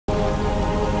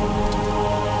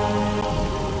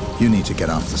You need to get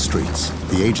off the streets.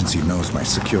 The agency knows my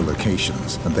secure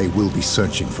locations, and they will be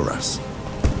searching for us.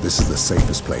 This is the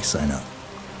safest place I know.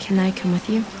 Can I come with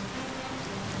you?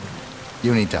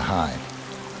 You need to hide,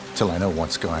 till I know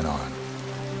what's going on.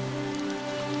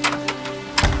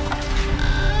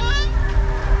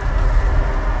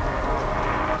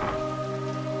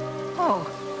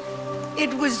 Oh,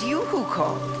 it was you who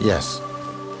called? Yes.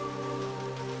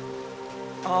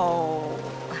 Oh,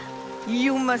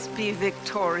 you must be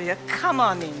Victoria. Come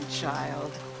on in,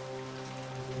 child.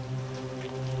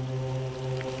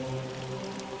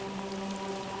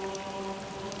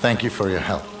 Thank you for your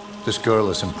help. This girl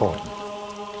is important.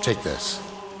 Take this.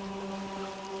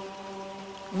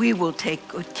 We will take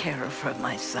good care of her,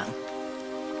 my son.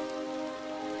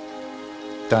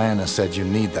 Diana said you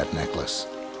need that necklace.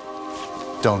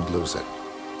 Don't lose it.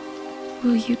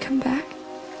 Will you come back?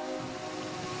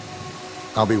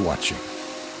 I'll be watching.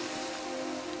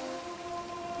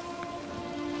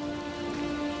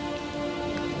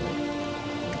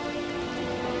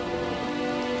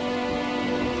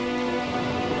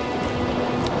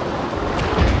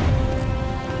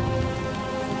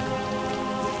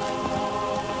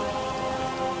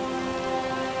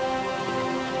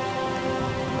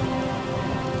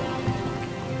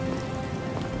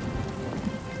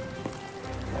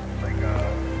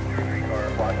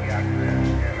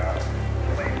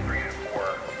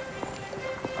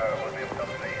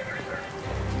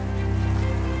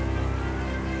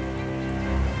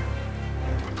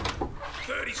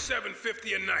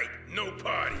 $37.50 a night, no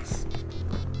parties.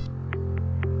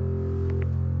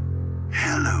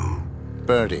 Hello.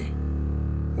 Birdie,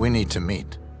 we need to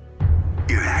meet.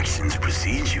 Your actions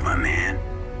precede you, my man.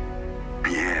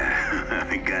 Yeah,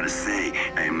 I gotta say,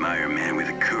 I admire a man with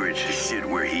the courage to shit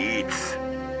where he eats.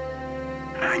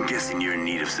 I'm guessing you're in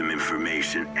need of some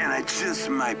information, and I just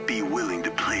might be willing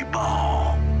to play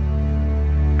ball.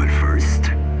 But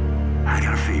first, I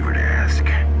got a favor to ask.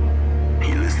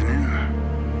 You listening?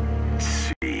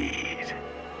 Sweet.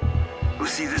 Well,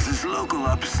 see, there's this local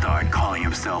upstart calling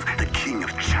himself the King of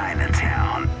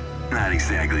Chinatown. Not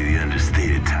exactly the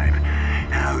understated type.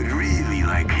 I would really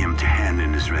like him to hand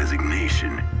in his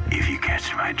resignation, if you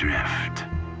catch my drift.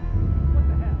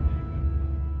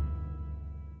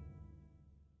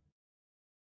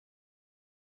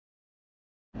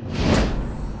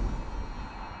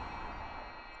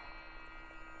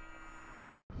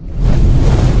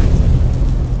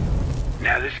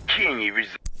 Now this king, he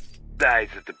resides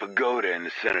at the pagoda in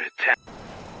the center of town.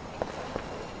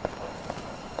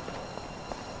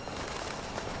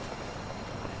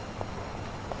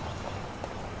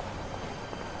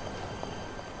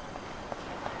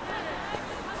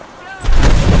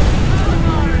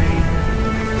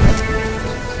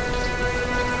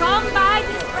 Come buy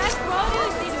this fresh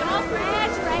produce. It's all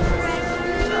fresh, fresh, fresh,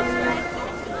 fresh.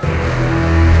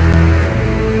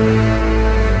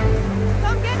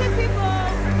 Come get it, people.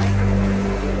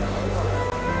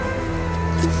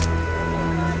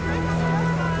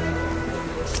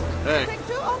 Hey. Take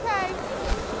two? Okay.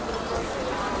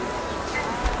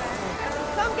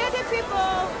 Come get it,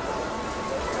 people.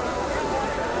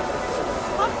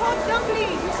 Hot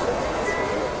dumplings.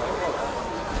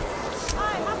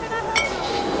 Hi, how can I help you?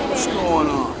 What's going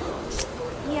on?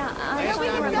 Yeah, Last we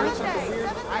time were I looking. heard something weird,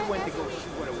 I went to go see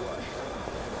what it was.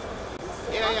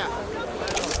 Yeah.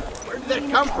 Where did that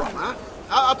come from, huh?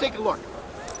 I'll take a look.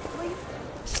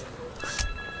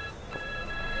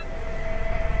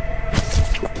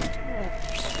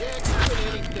 Yeah, it could be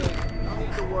anything. No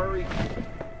need to worry.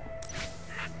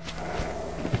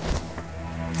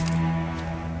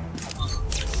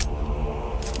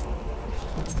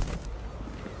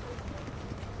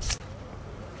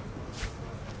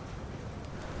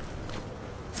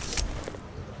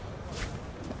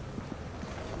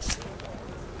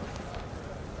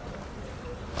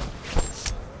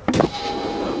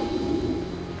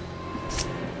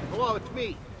 Hello, it's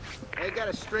me. I got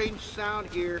a strange sound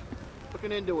here.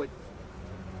 Looking into it.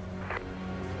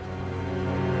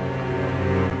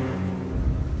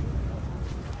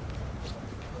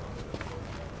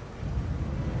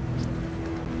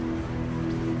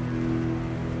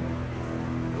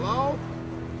 Hello?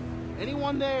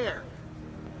 Anyone there?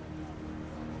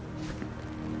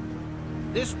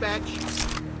 Dispatch?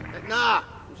 Nah,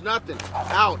 there's nothing.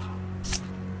 Out.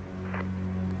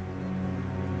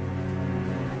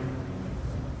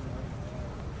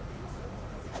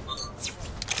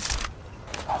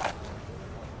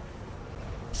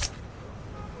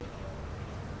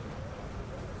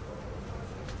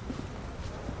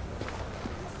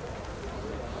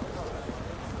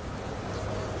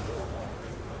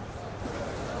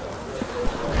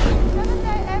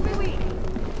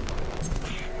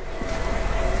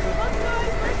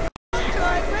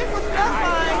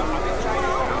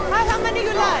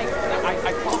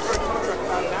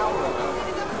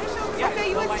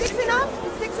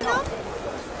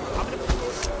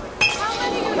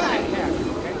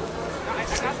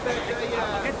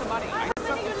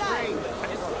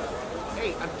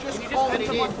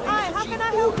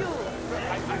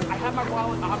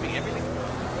 wallet? I mean, everything.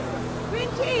 Green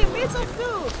team, missile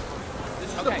soup. This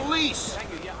is the police.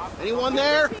 Anyone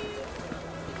there?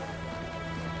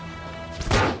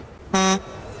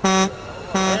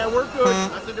 Yeah, we're good.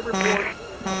 Nothing to report.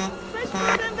 Fresh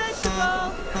fruit and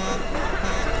vegetables.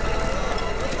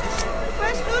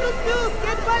 Fresh noodle soup.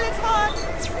 Get bullets hot.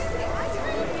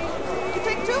 You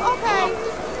take 2? Okay.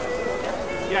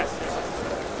 Yes.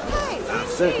 Hey, green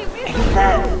team, missile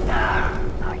soup.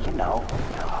 You know,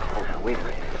 wait a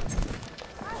minute.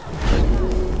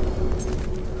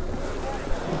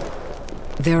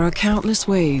 There are countless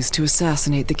ways to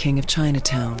assassinate the King of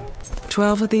Chinatown.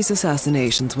 12 of these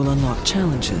assassinations will unlock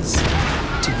challenges.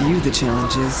 To view the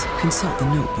challenges, consult the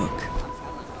notebook.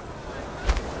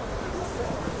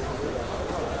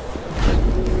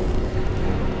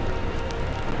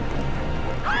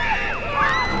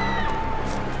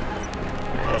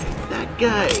 That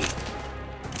guy.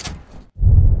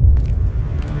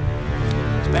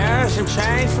 Spare some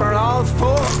change for an old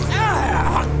fool?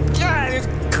 Ah, God, there's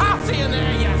coffee in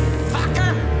there, you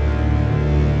fucker!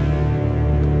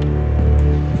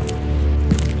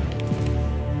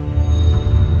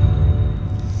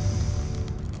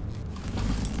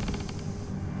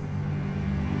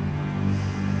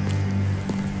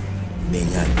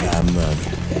 Venga acá, mami.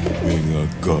 Venga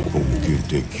acá con quien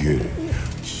te quiere.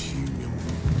 Sí, mi amor.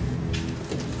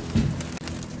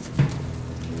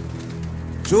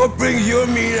 So what brings your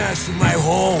mean ass to my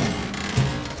home?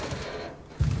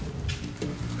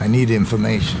 I need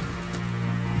information.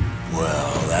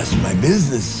 Well, that's my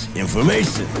business.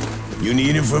 Information. You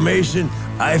need information,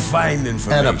 I find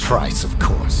information. At a price, of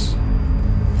course.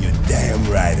 You're damn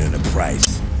right at a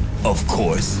price. Of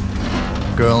course.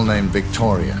 Girl named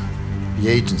Victoria. The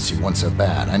agency wants her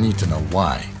bad. I need to know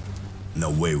why.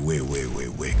 No, wait.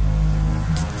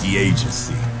 The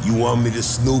agency. You want me to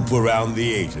snoop around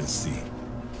the agency?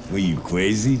 Were you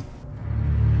crazy?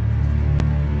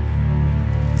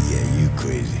 Yeah, you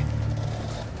crazy.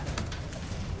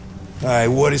 Alright,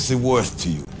 what is it worth to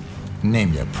you?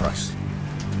 Name your price.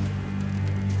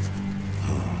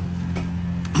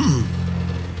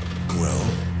 Well...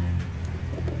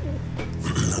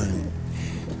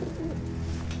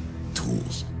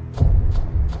 tools.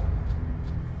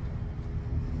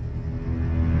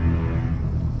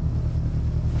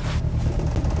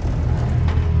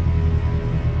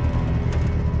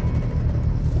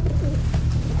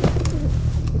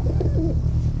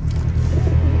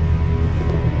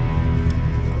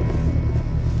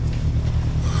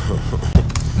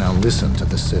 Now listen to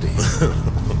the city.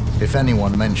 If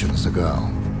anyone mentions the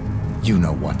girl, you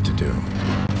know what to do.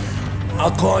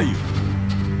 I'll call you.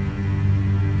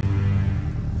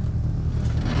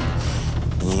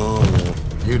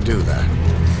 You do that.